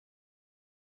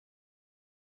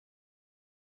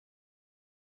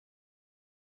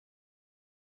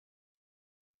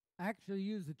actually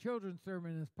use the children's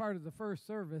sermon as part of the first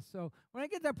service. So when I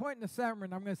get to that point in the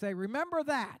sermon, I'm going to say, remember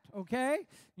that, okay?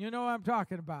 You know what I'm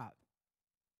talking about.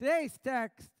 Today's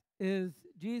text is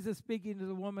Jesus speaking to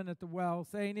the woman at the well,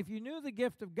 saying, if you knew the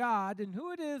gift of God and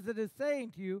who it is that is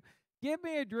saying to you, give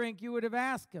me a drink, you would have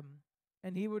asked him,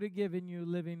 and he would have given you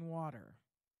living water.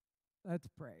 Let's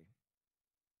pray.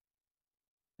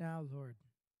 Now, Lord,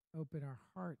 open our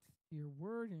hearts to your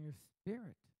word and your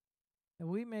spirit, that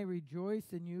we may rejoice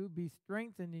in you, be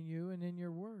strengthened in you and in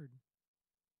your word.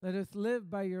 Let us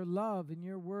live by your love and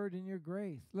your word and your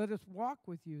grace. Let us walk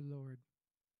with you, Lord.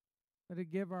 Let us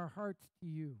give our hearts to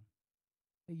you,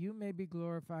 that you may be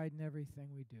glorified in everything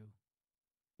we do.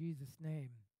 In Jesus' name,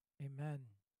 amen.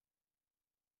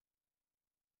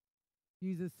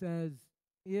 Jesus says,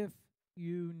 if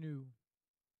you knew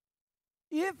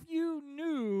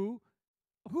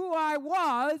who I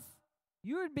was,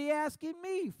 you would be asking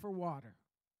me for water.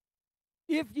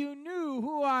 If you knew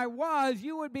who I was,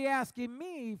 you would be asking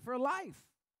me for life.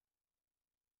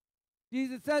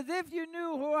 Jesus says, if you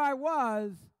knew who I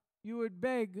was, you would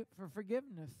beg for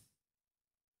forgiveness.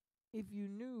 If you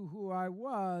knew who I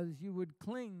was, you would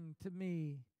cling to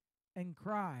me and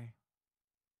cry.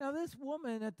 Now, this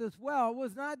woman at this well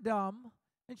was not dumb,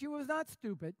 and she was not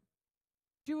stupid.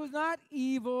 She was not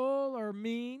evil or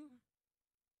mean.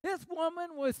 This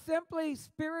woman was simply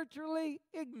spiritually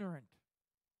ignorant.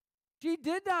 She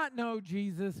did not know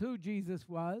Jesus, who Jesus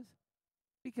was,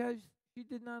 because she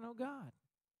did not know God.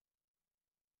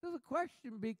 So the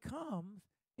question becomes,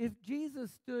 if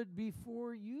Jesus stood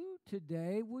before you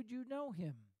today, would you know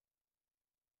him?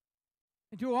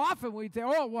 And too often we'd say,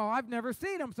 oh, well, I've never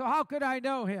seen him, so how could I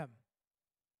know him?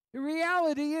 The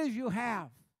reality is you have.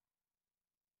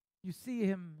 You see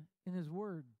him in his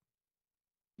word.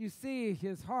 You see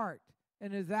his heart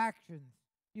and his actions.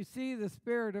 You see the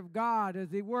Spirit of God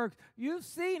as he works. You've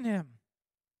seen him.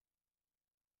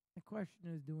 The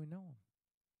question is, do we know him?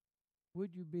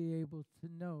 Would you be able to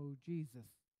know Jesus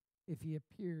if he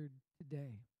appeared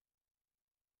today?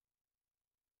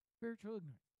 Spiritual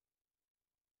ignorance.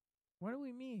 What do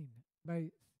we mean by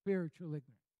spiritual ignorance?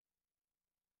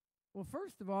 Well,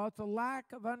 first of all, it's a lack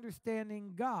of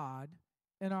understanding God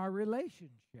and our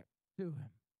relationship to him.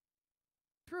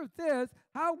 Truth is,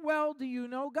 how well do you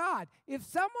know God? If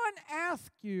someone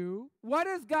asks you, what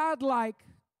is God like?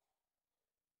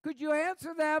 Could you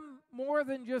answer them more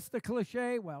than just the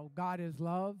cliche, well, God is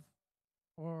love,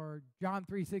 or John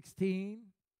 3:16?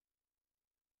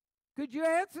 Could you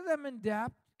answer them in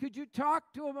depth? Could you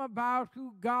talk to them about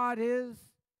who God is?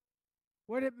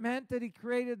 What it meant that he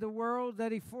created the world,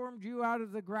 that he formed you out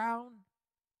of the ground,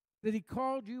 that he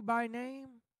called you by name,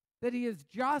 that he is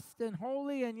just and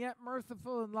holy and yet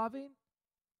merciful and loving?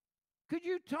 Could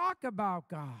you talk about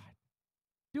God?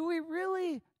 Do we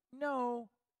really know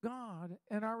God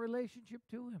and our relationship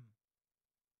to him?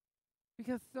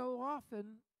 Because so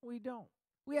often we don't.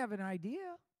 We have an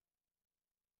idea,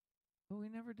 but we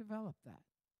never develop that.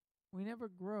 We never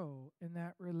grow in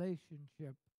that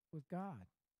relationship with God.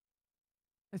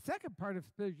 The second part of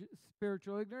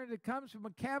spiritual ignorance, it comes from a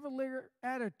cavalier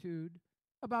attitude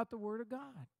about the Word of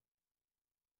God.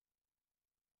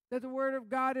 That the Word of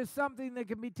God is something that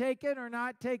can be taken or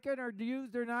not taken or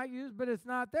used or not used, but it's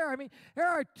not there. I mean, there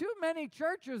are too many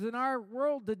churches in our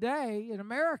world today, in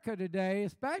America today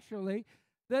especially,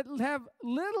 that have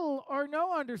little or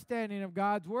no understanding of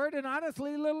God's Word and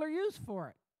honestly little or use for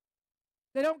it.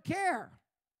 They don't care.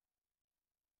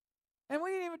 And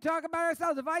we didn't even talk about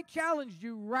ourselves. If I challenged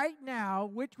you right now,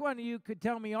 which one of you could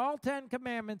tell me all 10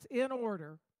 commandments in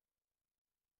order,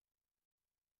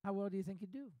 how well do you think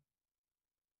you'd do?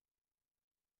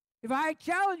 If I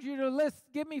challenge you to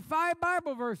give me 5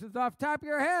 Bible verses off the top of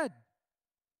your head,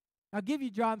 I'll give you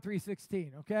John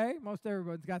 3:16, okay? Most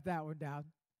everyone's got that one down.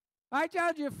 If I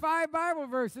challenge you 5 Bible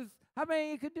verses, how many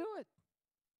of you could do it?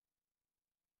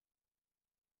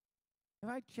 If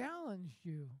I challenged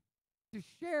you to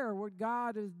share what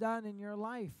God has done in your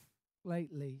life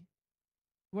lately,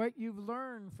 what you've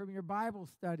learned from your Bible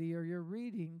study or your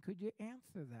reading, could you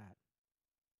answer that?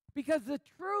 Because the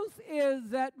truth is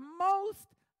that most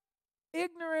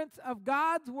ignorance of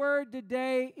God's Word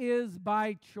today is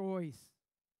by choice.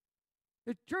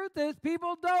 The truth is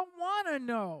people don't want to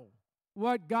know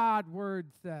what God's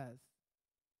Word says.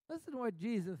 Listen to what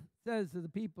Jesus says to the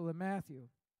people in Matthew.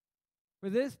 For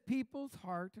this people's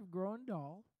heart have grown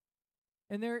dull,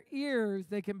 and their ears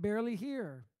they can barely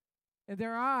hear, and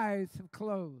their eyes have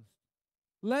closed,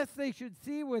 lest they should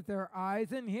see with their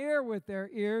eyes and hear with their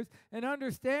ears and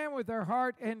understand with their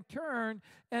heart and turn,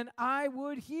 and I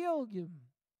would heal you.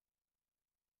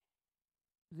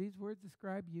 Do these words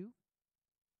describe you?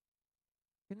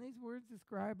 Can these words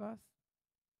describe us?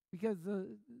 Because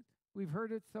we've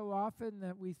heard it so often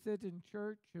that we sit in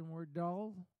church and we're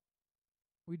dull.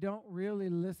 We don't really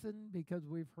listen because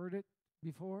we've heard it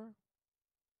before.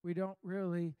 We don't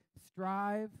really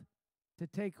strive to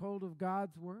take hold of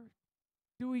God's word.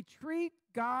 Do we treat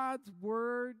God's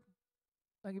word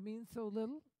like it means so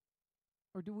little?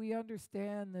 Or do we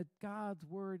understand that God's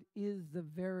word is the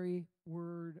very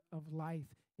word of life?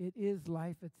 It is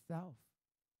life itself.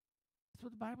 That's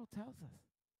what the Bible tells us.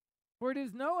 For it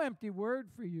is no empty word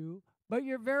for you, but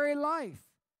your very life.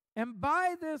 And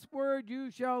by this word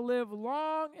you shall live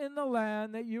long in the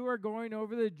land that you are going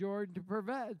over the Jordan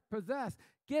to possess.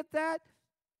 Get that?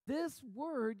 This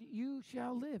word you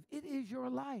shall live. It is your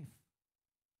life.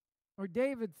 Or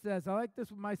David says, I like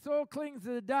this one, my soul clings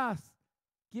to the dust.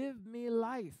 Give me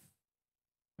life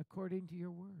according to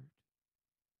your word.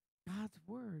 God's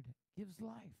word gives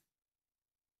life.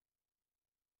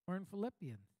 Or in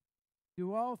Philippians,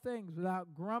 do all things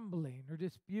without grumbling or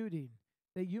disputing,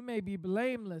 that you may be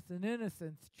blameless and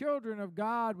innocent, children of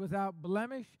God without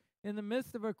blemish, in the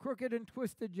midst of a crooked and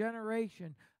twisted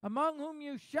generation, among whom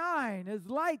you shine as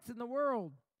lights in the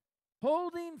world,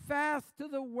 holding fast to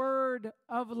the word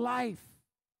of life,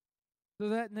 so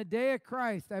that in the day of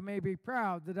Christ I may be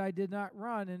proud that I did not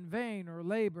run in vain or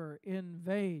labor in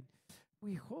vain.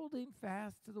 We holding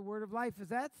fast to the word of life. Is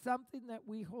that something that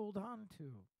we hold on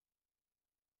to?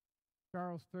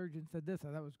 Charles Spurgeon said this,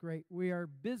 I thought was great. We are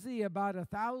busy about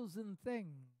 1,000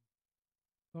 things,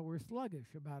 but we're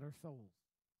sluggish about our souls.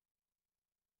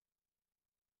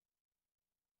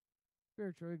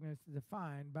 Spiritual ignorance is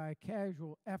defined by a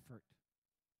casual effort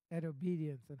at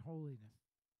obedience and holiness.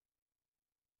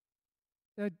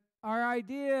 That our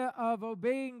idea of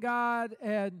obeying God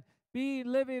and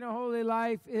living a holy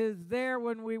life is there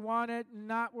when we want it and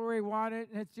not where we want it,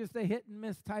 and it's just a hit and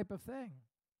miss type of thing.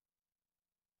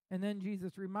 And then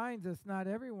Jesus reminds us, not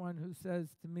everyone who says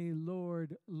to me,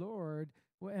 Lord, Lord,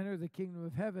 will enter the kingdom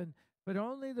of heaven, but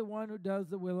only the one who does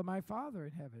the will of my Father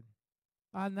in heaven.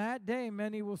 On that day,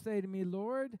 many will say to me,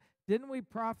 Lord, didn't we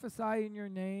prophesy in your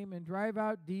name and drive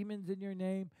out demons in your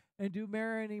name and do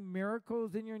many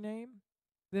miracles in your name?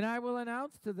 Then I will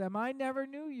announce to them, I never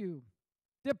knew you.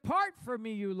 Depart from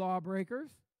me, you lawbreakers.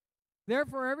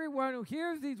 Therefore, everyone who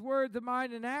hears these words of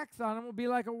mine and acts on them will be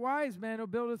like a wise man who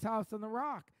built his house on the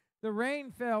rock. The rain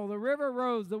fell, the river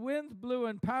rose, the winds blew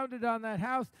and pounded on that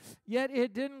house, yet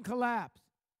it didn't collapse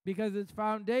because its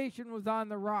foundation was on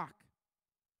the rock.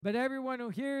 But everyone who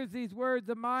hears these words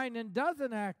of mine and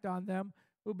doesn't act on them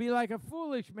will be like a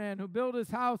foolish man who built his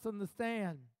house on the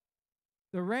sand.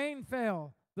 The rain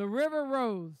fell, the river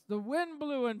rose, the wind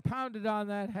blew and pounded on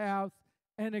that house,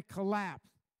 and it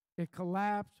collapsed. It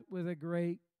collapsed with a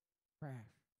great crash.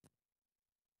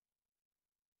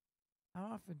 How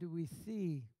often do we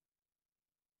see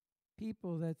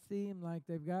people that seem like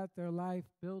they've got their life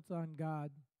built on God?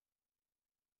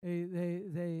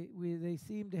 They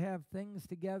seem to have things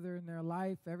together in their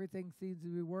life. Everything seems to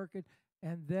be working,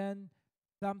 and then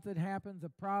something happens, a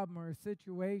problem or a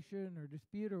situation or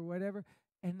dispute or whatever,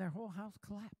 and their whole house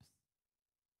collapsed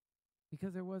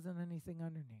because there wasn't anything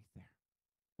underneath there.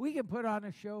 We can put on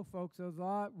a show, folks. It was a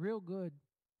lot real good.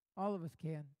 All of us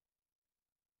can.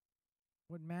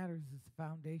 What matters is the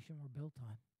foundation we're built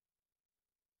on.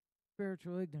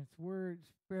 Spiritual ignorance,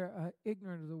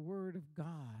 ignorant of the word of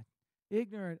God,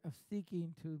 ignorant of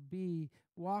seeking to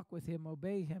walk with him,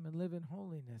 obey him, and live in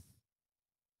holiness.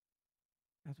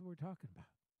 That's what we're talking about.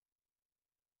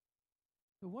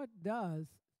 So what does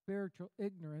spiritual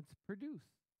ignorance produce?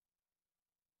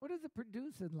 What does it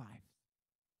produce in life?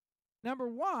 Number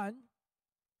one,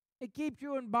 it keeps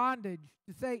you in bondage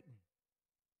to Satan.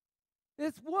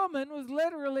 This woman was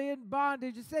literally in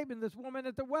bondage to Satan, this woman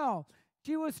at the well.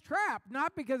 She was trapped,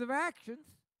 not because of actions,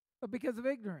 but because of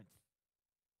ignorance.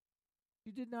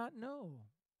 She did not know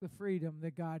the freedom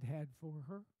that God had for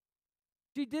her.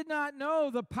 She did not know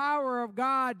the power of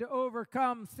God to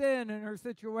overcome sin in her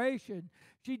situation.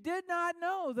 She did not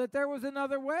know that there was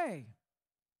another way.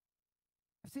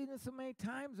 I've seen this so many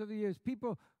times over the years.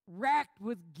 People racked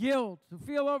with guilt, who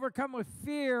feel overcome with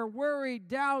fear, worry,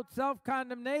 doubt,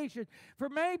 self-condemnation. For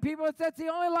many people, that's the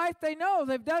only life they know.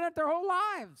 They've done it their whole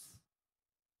lives.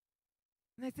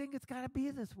 And they think it's got to be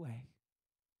this way.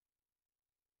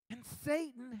 And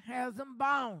Satan has them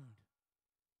bound.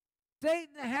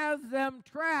 Satan has them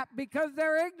trapped because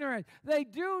they're ignorant. They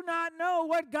do not know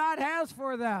what God has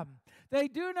for them. They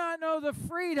do not know the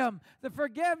freedom, the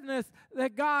forgiveness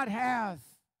that God has.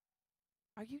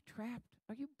 Are you trapped?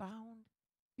 Are you bound?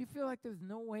 Do you feel like there's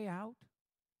no way out?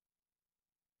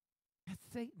 That's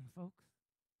Satan, folks.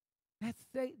 That's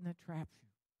Satan that traps you.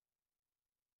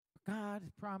 God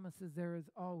promises there is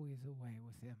always a way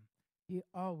with him. He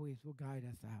always will guide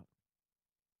us out.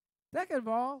 Second of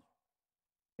all,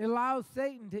 it allows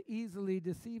Satan to easily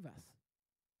deceive us.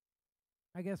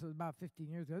 I guess it was about 15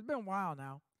 years ago. It's been a while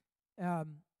now.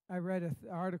 I read an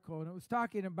article, and it was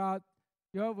talking about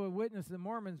Jehovah's Witnesses and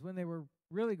Mormons when they were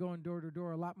really going door to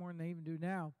door a lot more than they even do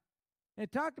now. And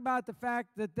it talked about the fact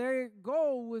that their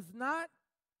goal was not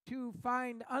to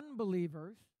find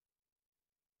unbelievers.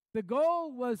 The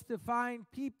goal was to find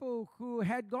people who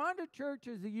had gone to church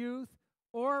as a youth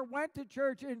or went to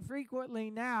church infrequently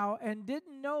now and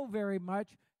didn't know very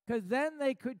much, because then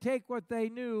they could take what they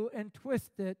knew and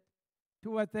twist it to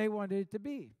what they wanted it to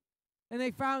be. And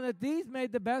they found that these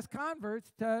made the best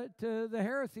converts to the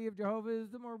heresy of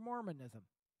Jehovahism or Mormonism.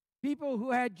 People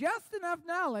who had just enough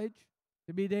knowledge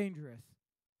to be dangerous,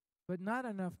 but not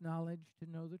enough knowledge to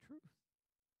know the truth.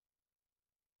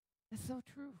 It's so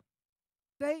true.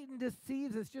 Satan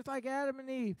deceives us just like Adam and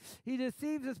Eve. He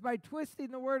deceives us by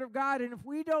twisting the Word of God. And if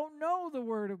we don't know the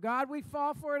Word of God, we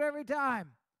fall for it every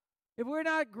time. If we're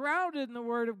not grounded in the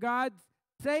Word of God,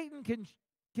 Satan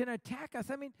can attack us.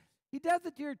 I mean, he does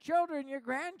it to your children, your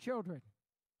grandchildren.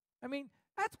 I mean,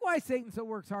 that's why Satan so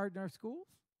works hard in our schools.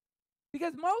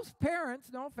 Because most parents,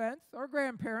 no offense, or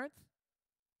grandparents,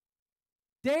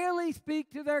 daily speak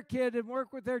to their kid and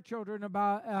work with their children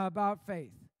about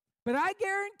faith. But I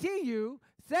guarantee you,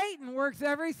 Satan works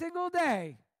every single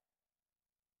day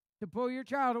to pull your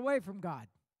child away from God.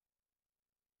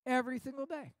 Every single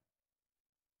day.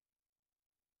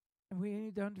 And we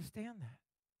need to understand that.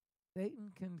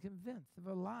 Satan can convince of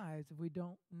our lies if we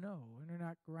don't know and are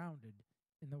not grounded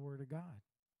in the Word of God.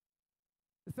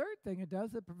 The third thing it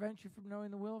does, it prevents you from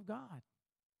knowing the will of God.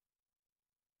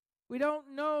 We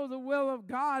don't know the will of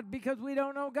God because we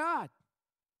don't know God.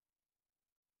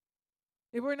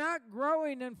 If we're not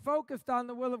growing and focused on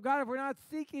the will of God, if we're not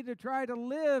seeking to try to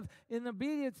live in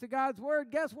obedience to God's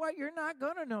Word, guess what? You're not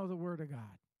going to know the Word of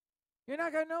God. You're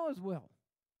not going to know His will.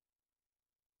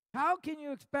 How can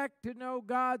you expect to know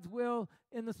God's will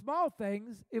in the small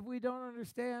things if we don't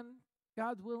understand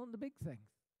God's will in the big things?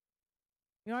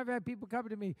 You know, I've had people come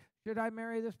to me, should I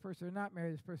marry this person or not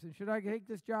marry this person? Should I take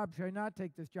this job? Should I not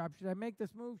take this job? Should I make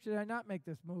this move? Should I not make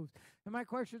this move? And my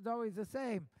question is always the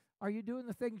same. Are you doing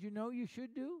the things you know you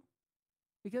should do?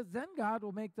 Because then God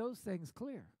will make those things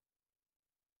clear.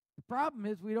 The problem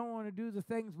is we don't want to do the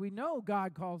things we know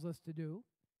God calls us to do,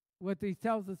 what He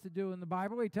tells us to do in the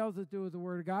Bible, what He tells us to do with the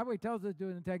Word of God, what He tells us to do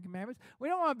in the Ten Commandments. We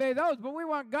don't want to obey those, but we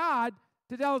want God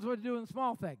to tell us what to do in the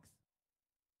small things.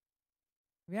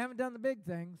 If you haven't done the big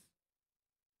things,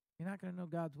 you're not going to know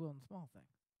God's will in the small things.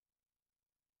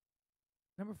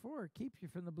 Number 4, it keeps you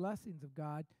from the blessings of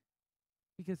God,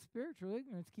 because spiritual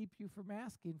ignorance keeps you from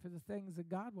asking for the things that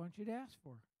God wants you to ask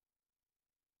for.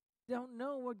 You don't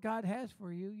know what God has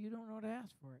for you, you don't know to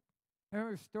ask for it. I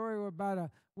remember a story about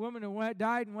a woman who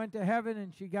died and went to heaven,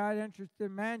 and she got entered to the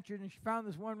mansion, and she found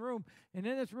this one room. And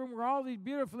in this room were all these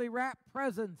beautifully wrapped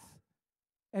presents.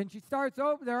 And she starts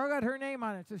opening, they all got her name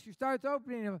on it. So she starts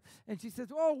opening them, and she says,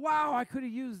 oh, wow, I could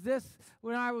have used this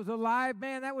when I was alive.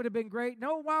 Man, that would have been great.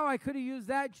 No, wow, I could have used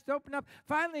that. She's opened up.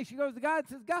 Finally, she goes to God and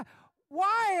says, God,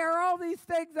 why are all these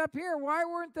things up here? Why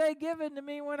weren't they given to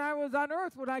me when I was on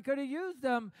earth when I could have used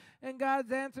them? And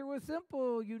God's answer was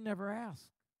simple, you never asked.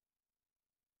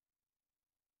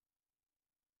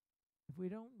 If we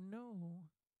don't know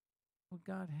what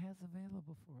God has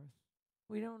available for us,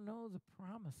 we don't know the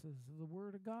promises of the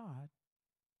Word of God,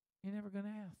 you're never going to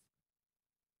ask.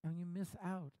 And you miss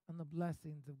out on the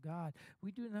blessings of God.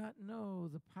 We do not know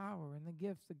the power and the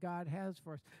gifts that God has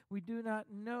for us. We do not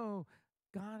know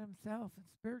God Himself, and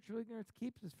spiritual ignorance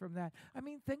keeps us from that. I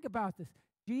mean, think about this.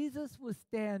 Jesus was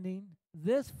standing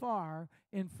this far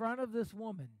in front of this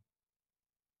woman,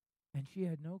 and she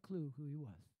had no clue who He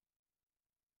was.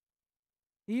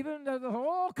 Even though the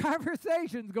whole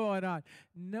conversation's going on,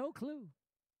 no clue.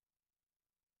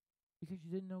 Because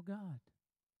you didn't know God.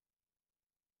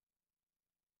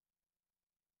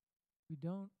 We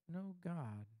don't know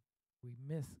God, we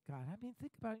miss God. I mean,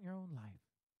 think about your own life.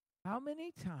 How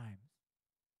many times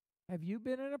have you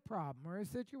been in a problem or a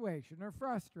situation or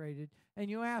frustrated and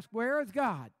you ask, where is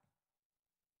God?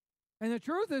 And the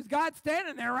truth is, God's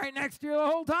standing there right next to you the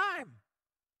whole time.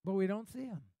 But we don't see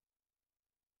Him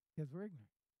because we're ignorant.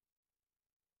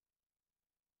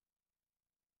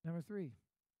 Number 3,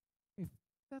 if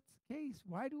that's the case,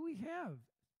 why do we have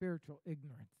spiritual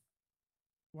ignorance?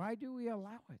 Why do we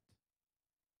allow it?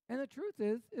 And the truth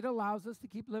is, it allows us to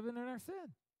keep living in our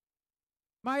sin.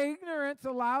 My ignorance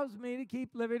allows me to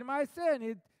keep living in my sin.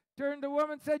 He turned to the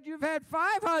woman and said, you've had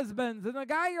 5 husbands, and the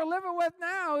guy you're living with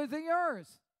now isn't yours.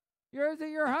 Or is it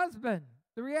your husband?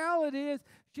 The reality is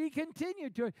she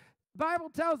continued to it. The Bible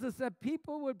tells us that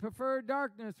people would prefer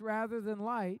darkness rather than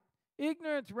light,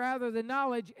 ignorance rather than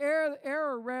knowledge,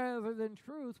 error rather than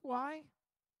truth. Why?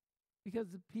 Because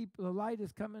the light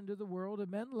has come into the world,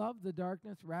 and men love the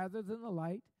darkness rather than the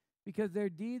light, because their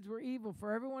deeds were evil.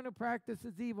 For everyone who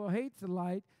practices evil hates the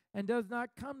light and does not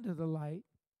come to the light,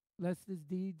 lest his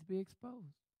deeds be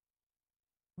exposed.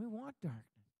 We want darkness.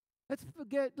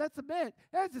 Let's admit,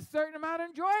 there's a certain amount of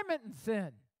enjoyment in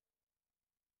sin.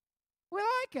 We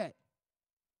like it.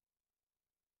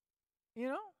 You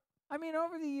know? I mean,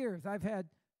 over the years, I've had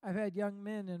young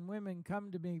men and women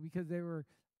come to me because they were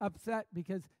upset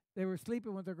because they were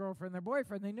sleeping with their girlfriend and their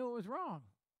boyfriend. They knew it was wrong.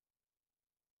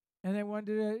 And they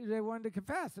wanted to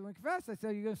confess. And when they confessed, I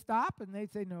said, "Are you going to stop?" And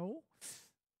they'd say, "No."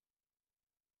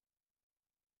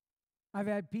 I've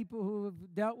had people who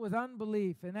have dealt with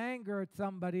unbelief and anger at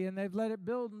somebody, and they've let it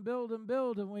build and build and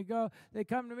build. And they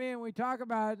come to me and we talk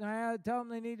about it, and I tell them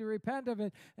they need to repent of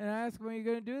it. And I ask them, "Are you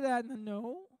going to do that?" And then,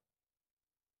 "No."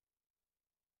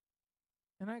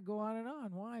 And I go on and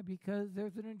on. Why? Because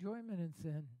there's an enjoyment in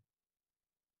sin.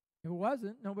 If it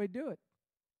wasn't, nobody'd do it.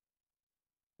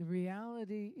 The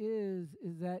reality is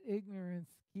that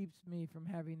ignorance keeps me from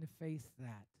having to face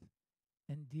that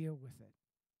and deal with it.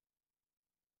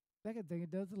 Second thing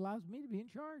it does, it allows me to be in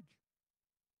charge.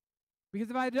 Because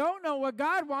if I don't know what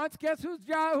God wants, guess who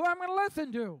I'm going to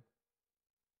listen to?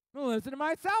 I'm going to listen to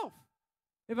myself.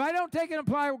 If I don't take and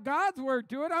apply God's word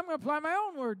to it, I'm going to apply my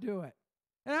own word to it.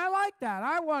 And I like that.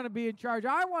 I want to be in charge.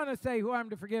 I want to say who I'm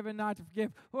to forgive and not to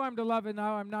forgive, who I'm to love and who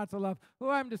I'm not to love, who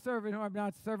I'm to serve and who I'm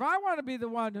not to serve. I want to be the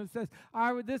one who says,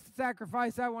 this is the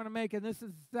sacrifice I want to make, and this is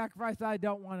the sacrifice I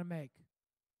don't want to make.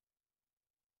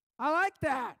 I like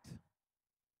that.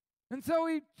 And so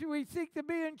we seek to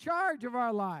be in charge of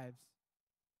our lives.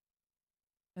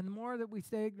 And the more that we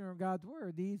stay ignorant of God's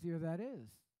word, the easier that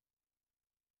is.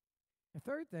 The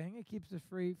third thing, it keeps us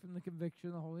free from the conviction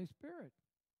of the Holy Spirit.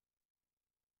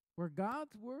 Where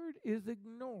God's word is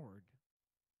ignored,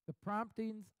 the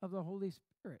promptings of the Holy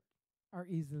Spirit are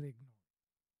easily ignored.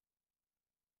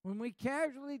 When we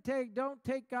casually don't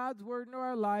take God's word into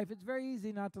our life, it's very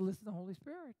easy not to listen to the Holy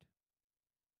Spirit.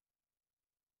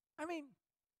 I mean,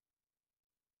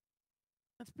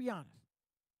 let's be honest.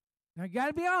 Now, you got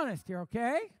to be honest here,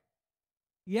 okay?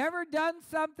 You ever done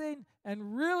something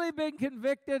and really been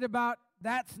convicted about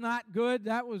that's not good,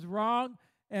 that was wrong,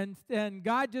 and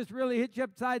God just really hit you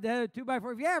upside the head with a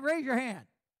 2x4? If you have, raise your hand.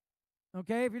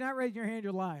 Okay? If you're not raising your hand,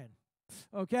 you're lying.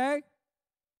 Okay?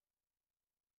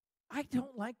 I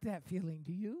don't like that feeling.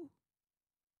 Do you?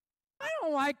 I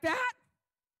don't like that.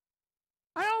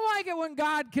 I don't like it when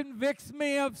God convicts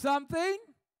me of something.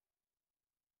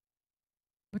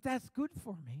 But that's good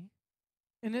for me.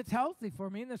 And it's healthy for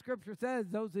me. And the scripture says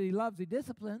those that he loves, he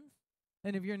disciplines.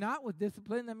 And if you're not with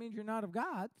discipline, that means you're not of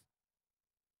God.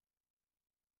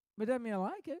 But that doesn't mean I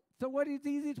like it. So what is the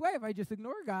easiest way? If I just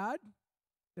ignore God,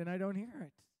 then I don't hear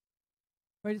it.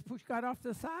 If I just push God off to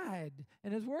the side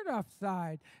and his word off the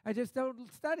side, I just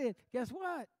don't study it, guess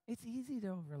what? It's easy to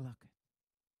overlook it.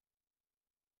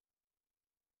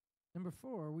 Number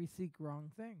 4, we seek wrong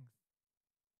things.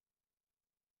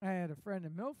 I had a friend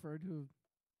in Milford who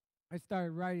I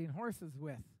started riding horses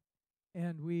with.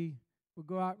 And we would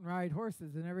go out and ride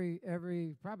horses. And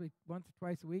every probably once or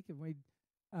twice a week, and we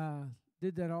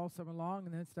did that all summer long,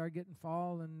 and then started getting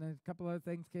fall, and a couple other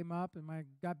things came up, and I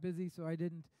got busy, so I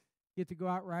didn't get to go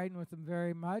out riding with him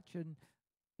very much, and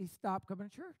he stopped coming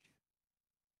to church.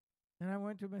 And I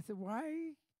went to him and said,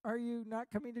 "Why are you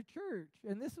not coming to church?"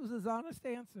 And this was his honest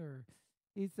answer.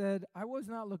 He said, "I was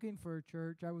not looking for a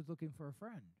church, I was looking for a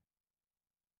friend.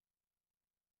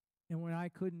 And when I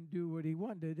couldn't do what he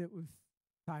wanted, it was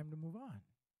time to move on."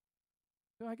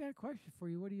 So I got a question for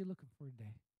you. What are you looking for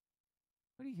today?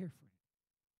 What are you here for?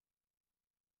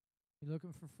 You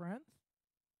looking for friends?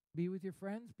 Be with your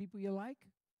friends, people you like?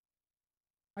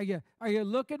 Are you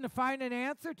looking to find an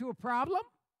answer to a problem?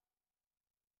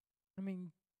 I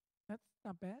mean, that's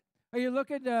not bad. Are you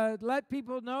looking to let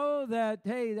people know that,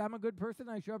 hey, I'm a good person,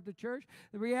 I show up to church?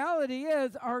 The reality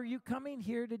is, are you coming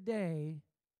here today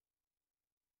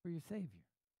for your Savior?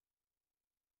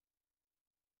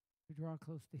 To draw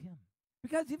close to him.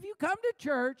 Because if you come to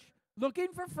church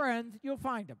looking for friends, you'll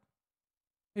find them.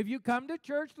 If you come to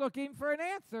church looking for an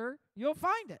answer, you'll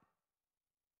find it.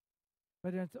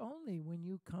 But it's only when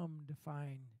you come to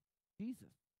find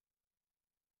Jesus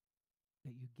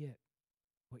that you get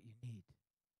what you need.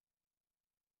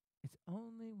 It's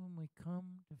only when we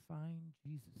come to find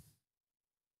Jesus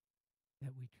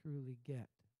that we truly get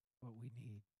what we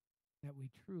need, that we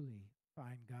truly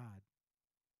find God.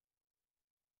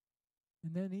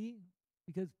 And then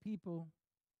because people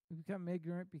become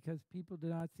ignorant because people do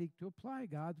not seek to apply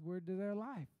God's word to their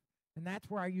life. And that's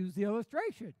where I use the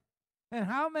illustration. And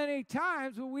how many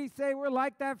times will we say we're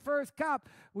like that first cup?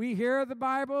 We hear the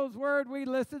Bible's word, we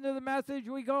listen to the message,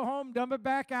 we go home, dump it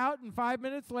back out, and 5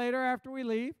 minutes later after we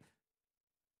leave.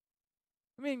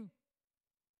 I mean,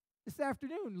 this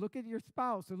afternoon, look at your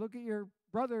spouse or look at your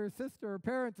brother or sister or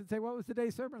parents and say, what was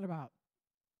today's sermon about?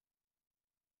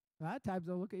 A lot of times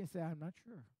they'll look at you and say, I'm not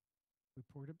sure.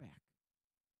 Report it back.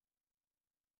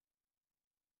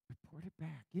 Report it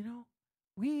back. You know,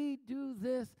 we do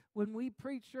this when we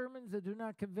preach sermons that do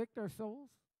not convict our souls.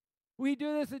 We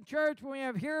do this in church when we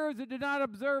have hearers who do not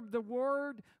observe the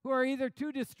word, who are either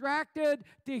too distracted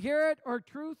to hear it or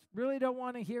truth really don't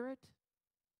want to hear it.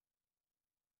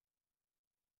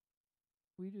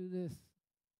 We do this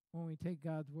when we take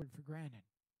God's word for granted.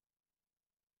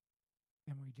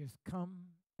 And we just come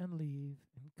and leave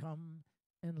and come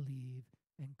and leave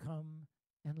and come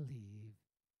and leave,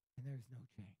 and there's no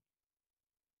change.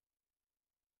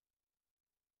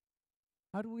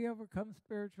 How do we overcome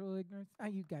spiritual ignorance?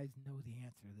 You guys know the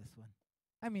answer to this one.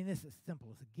 I mean, this is simple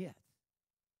as it gets.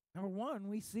 Number one,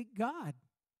 we seek God.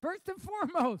 First and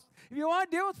foremost, if you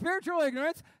want to deal with spiritual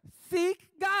ignorance, seek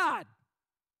God.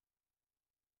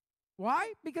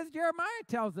 Why? Because Jeremiah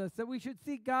tells us that we should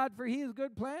seek God, for he has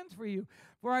good plans for you.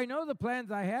 For I know the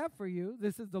plans I have for you.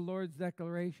 This is the Lord's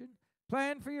declaration.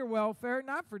 Plan for your welfare,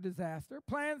 not for disaster.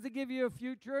 Plans to give you a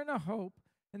future and a hope.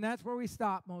 And that's where we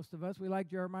stop, most of us. We like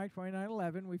Jeremiah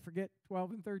 29:11. We forget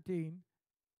 12 and 13.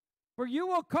 For you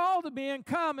will call to me and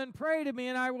come and pray to me,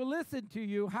 and I will listen to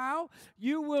you. How?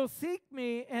 You will seek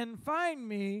me and find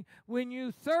me when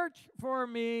you search for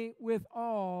me with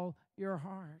all your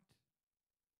heart.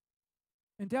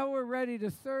 Until we're ready to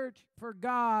search for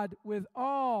God with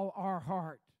all our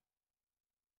heart.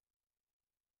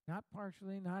 Not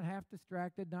partially, not half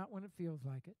distracted, not when it feels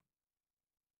like it.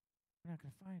 We're not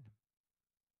going to find him.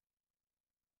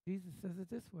 Jesus says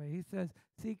it this way. He says,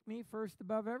 seek me first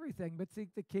above everything, but seek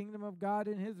the kingdom of God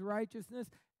and his righteousness,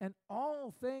 and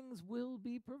all things will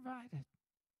be provided.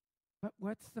 But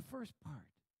what's the first part?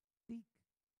 Seek.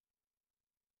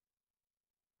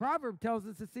 Proverb tells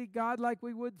us to seek God like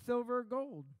we would silver or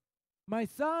gold. My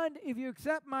son, if you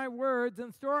accept my words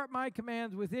and store up my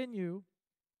commands within you,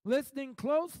 listening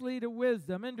closely to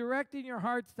wisdom and directing your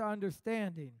hearts to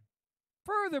understanding.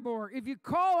 Furthermore, if you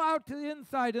call out to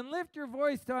insight and lift your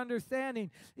voice to understanding,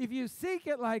 if you seek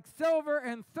it like silver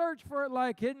and search for it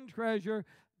like hidden treasure,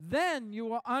 then you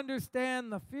will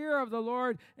understand the fear of the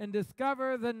Lord and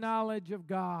discover the knowledge of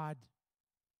God.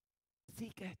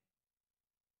 Seek it.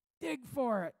 Dig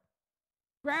for it.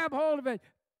 Grab hold of it.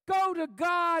 Go to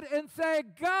God and say,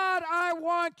 God, I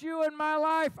want you in my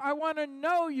life. I want to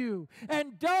know you.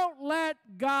 And don't let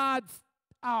God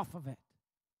off of it.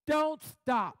 Don't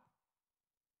stop.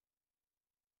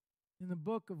 In the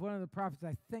book of one of the prophets,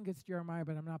 I think it's Jeremiah,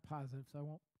 but I'm not positive, so I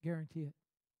won't guarantee it.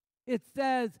 It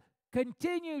says,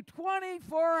 continue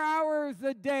 24 hours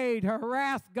a day to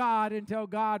harass God until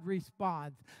God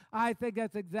responds. I think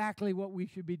that's exactly what we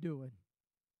should be doing.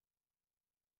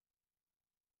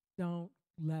 Don't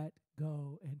let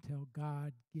go until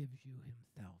God gives you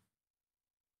himself.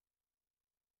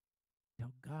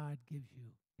 Until God gives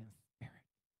you his spirit,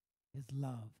 his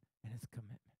love, and his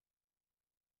commitment.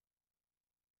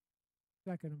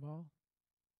 Second of all,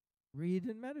 read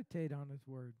and meditate on his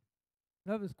word.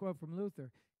 Love this quote from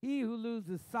Luther. He who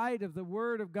loses sight of the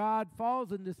word of God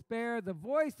falls in despair. The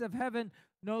voice of heaven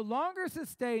no longer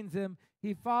sustains him.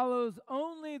 He follows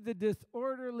only the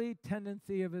disorderly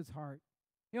tendency of his heart.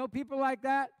 You know, people like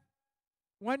that,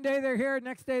 one day they're here,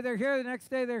 next day they're here, the next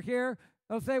day they're here.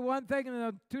 They'll say one thing, and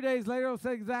then 2 days later they'll say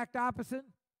the exact opposite.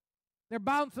 They're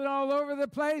bouncing all over the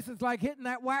place. It's like hitting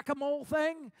that whack-a-mole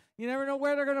thing. You never know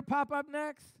where they're going to pop up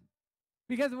next.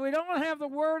 Because if we don't have the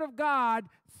Word of God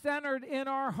centered in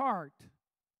our heart,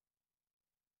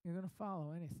 you're going to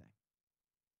follow anything.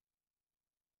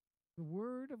 The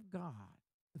Word of God,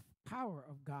 the power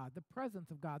of God, the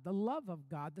presence of God, the love of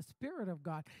God, the Spirit of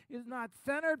God is not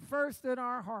centered first in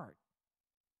our heart.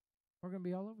 We're going to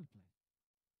be all over the place.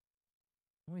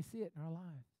 And we see it in our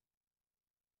lives.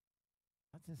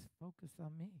 Not just focus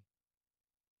on me.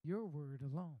 Your word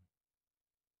alone.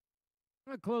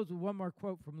 I'm going to close with one more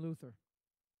quote from Luther.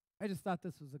 I just thought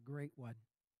this was a great one.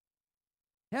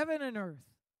 Heaven and earth,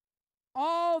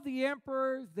 all the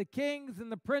emperors, the kings,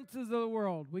 and the princes of the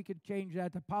world, we could change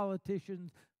that to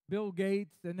politicians, Bill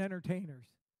Gates, and entertainers,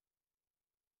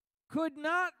 could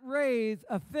not raise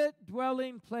a fit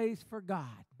dwelling place for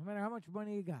God, no matter how much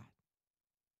money you got.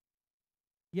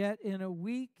 Yet in a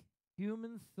weak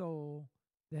human soul,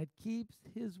 that keeps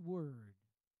his word,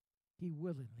 he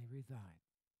willingly resigns.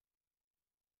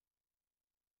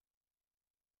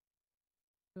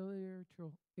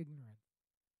 Spiritual ignorance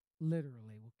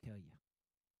literally will kill you.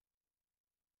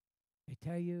 They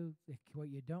tell you that what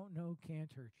you don't know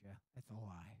can't hurt you. That's a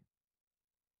lie.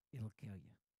 It'll kill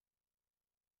you.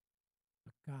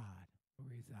 But God will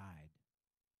reside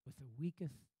with the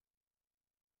weakest,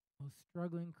 most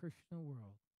struggling Christian in the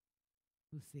world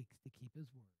who seeks to keep his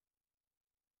word.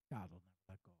 God will never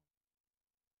let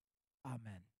go.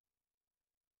 Amen.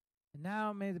 And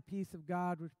now may the peace of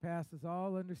God, which passes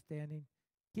all understanding,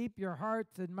 keep your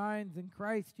hearts and minds in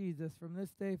Christ Jesus from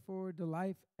this day forward to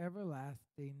life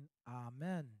everlasting.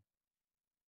 Amen.